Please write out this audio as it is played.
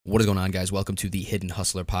What is going on, guys? Welcome to the Hidden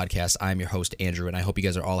Hustler Podcast. I'm your host, Andrew, and I hope you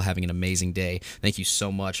guys are all having an amazing day. Thank you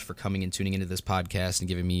so much for coming and tuning into this podcast and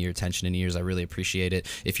giving me your attention and ears. I really appreciate it.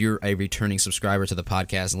 If you're a returning subscriber to the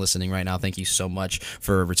podcast and listening right now, thank you so much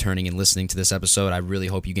for returning and listening to this episode. I really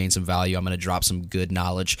hope you gain some value. I'm going to drop some good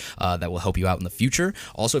knowledge that will help you out in the future.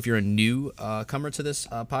 Also, if you're a new comer to this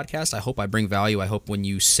podcast, I hope I bring value. I hope when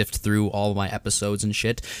you sift through all of my episodes and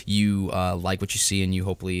shit, you like what you see and you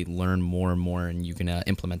hopefully learn more and more, and you can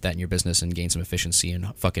implement that in your business and gain some efficiency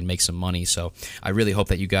and fucking make some money. So I really hope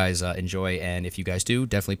that you guys enjoy, and if you guys do,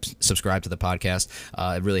 definitely subscribe to the podcast.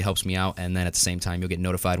 It really helps me out, and then at the same time, you'll get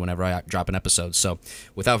notified whenever I drop an episode. So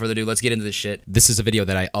without further ado, let's get into this shit. This is a video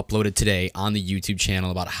that I uploaded today on the YouTube channel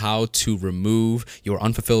about how to remove your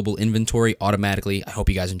unfulfillable inventory automatically. I hope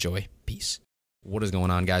you guys enjoy. Peace. What is going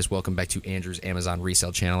on, guys? Welcome back to Andrew's Amazon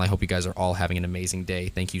Resale channel. I hope you guys are all having an amazing day.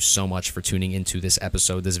 Thank you so much for tuning into this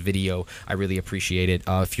episode, this video. I really appreciate it.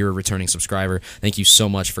 If you're a returning subscriber, thank you so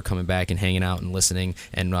much for coming back and hanging out and listening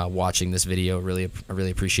and watching this video. I really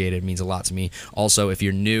appreciate it. It means a lot to me. Also, if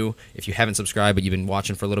you're new, if you haven't subscribed but you've been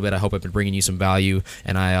watching for a little bit, I hope I've been bringing you some value,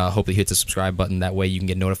 and I hope that you hit the subscribe button. That way you can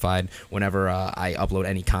get notified whenever I upload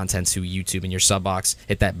any content to YouTube. In your sub box,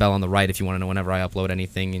 hit that bell on the right if you want to know whenever I upload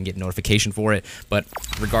anything and get notification for it. But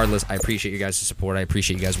regardless, I appreciate you guys' support. I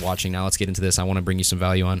appreciate you guys watching. Now let's get into this. I want to bring you some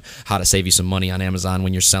value on how to save you some money on Amazon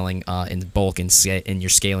when you're selling in bulk and you're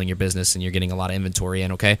scaling your business and you're getting a lot of inventory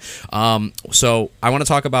in, okay? So I want to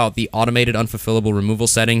talk about the automated unfulfillable removal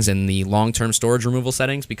settings and the long-term storage removal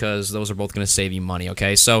settings, because those are both going to save you money,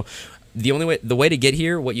 okay? So the way to get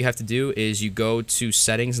here, what you have to do is you go to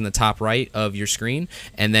settings in the top right of your screen,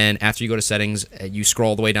 and then after you go to settings, you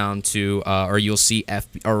scroll all the way down to or you'll see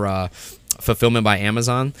Fulfillment by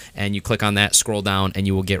Amazon, and you click on that, scroll down, and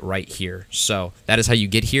you will get right here. So that is how you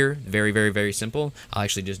get here. Very, very, very simple. I'll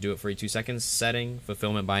actually just do it for you 2 seconds. Setting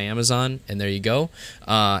Fulfillment by Amazon, and there you go.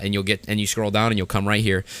 And you scroll down and you'll come right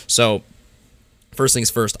here. So first things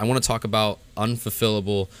first, I want to talk about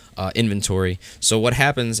unfulfillable inventory. So what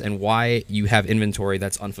happens and why you have inventory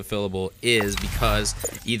that's unfulfillable is because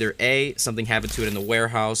either A, something happened to it in the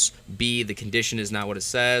warehouse, B, the condition is not what it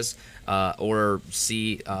says, or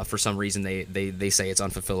C, for some reason they say it's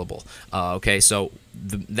unfulfillable. Okay, so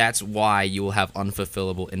that's why you will have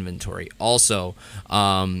unfulfillable inventory. Also,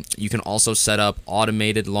 you can also set up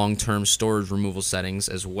automated long-term storage removal settings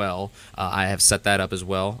as well. I have set that up as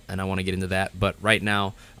well, and I want to get into that. But right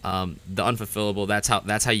now, the unfulfillable,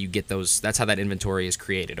 that's how you get those. That's how that inventory is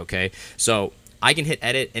created. Okay, so I can hit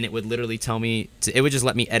edit, and it would literally tell me it would just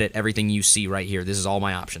let me edit everything you see right here. This is all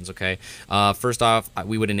my options. Okay, first off,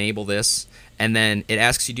 we would enable this, and then it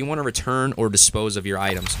asks you, do you want to return or dispose of your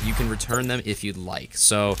items? You can return them if you'd like,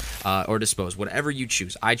 so or dispose, whatever you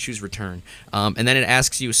choose. I choose return, and then it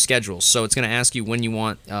asks you schedule. So it's going to ask you when you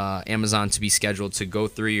want Amazon to be scheduled to go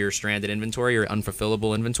through your stranded inventory or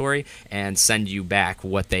unfulfillable inventory and send you back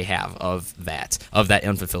what they have of that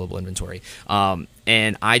unfulfillable inventory.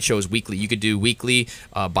 And I chose weekly. You could do weekly,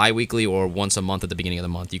 bi-weekly, or once a month at the beginning of the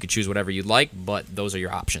month. You could choose whatever you'd like, but those are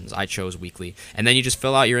your options. I chose weekly. And then you just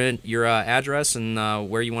fill out your address and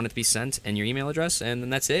where you want it to be sent and your email address, and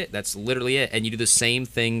then that's it. That's literally it. And you do the same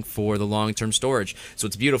thing for the long-term storage. So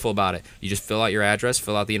what's beautiful about it, you just fill out your address,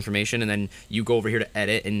 fill out the information, and then you go over here to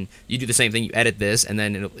edit, and you do the same thing. You edit this, and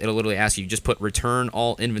then it'll literally ask you, just put return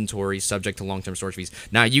all inventory subject to long-term storage fees.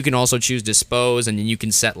 Now, you can also choose dispose, and then you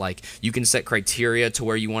can set criteria to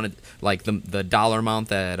where you want it, like the dollar amount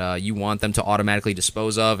that you want them to automatically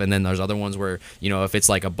dispose of, and then there's other ones where, you know, if it's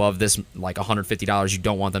like above this, like $150, you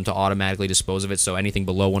don't want them to automatically dispose of it. So anything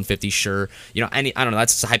below $150, sure, you know, I don't know,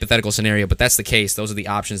 that's a hypothetical scenario, but that's the case. Those are the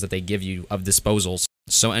options that they give you of disposals.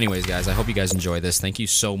 So anyways, guys, I hope you guys enjoy this. Thank you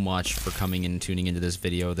so much for coming and tuning into this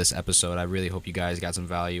video, this episode. I really hope you guys got some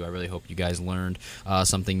value. I really hope you guys learned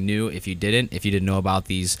something new. If you didn't know about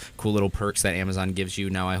these cool little perks that Amazon gives you,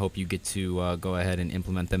 now I hope you get to go ahead and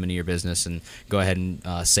implement them into your business and go ahead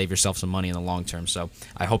and save yourself some money in the long term. So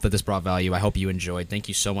I hope that this brought value. I hope you enjoyed. Thank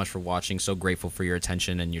you so much for watching. So grateful for your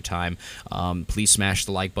attention and your time. Please smash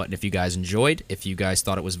the like button if you guys enjoyed, if you guys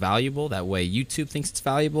thought it was valuable. That way YouTube thinks it's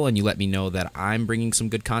valuable, and you let me know that I'm bringing some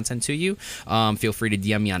good content to you. Feel free to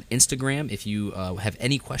DM me on Instagram if you have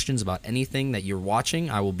any questions about anything that you're watching.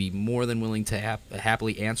 I will be more than willing to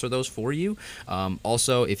happily answer those for you.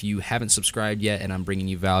 Also, if you haven't subscribed yet and I'm bringing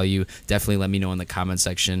you value, definitely let me know in the comment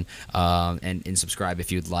section, and subscribe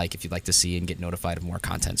if you'd like to see and get notified of more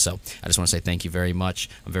content. So I just want to say thank you very much.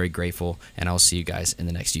 I'm very grateful, and I'll see you guys in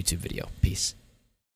the next YouTube video. Peace.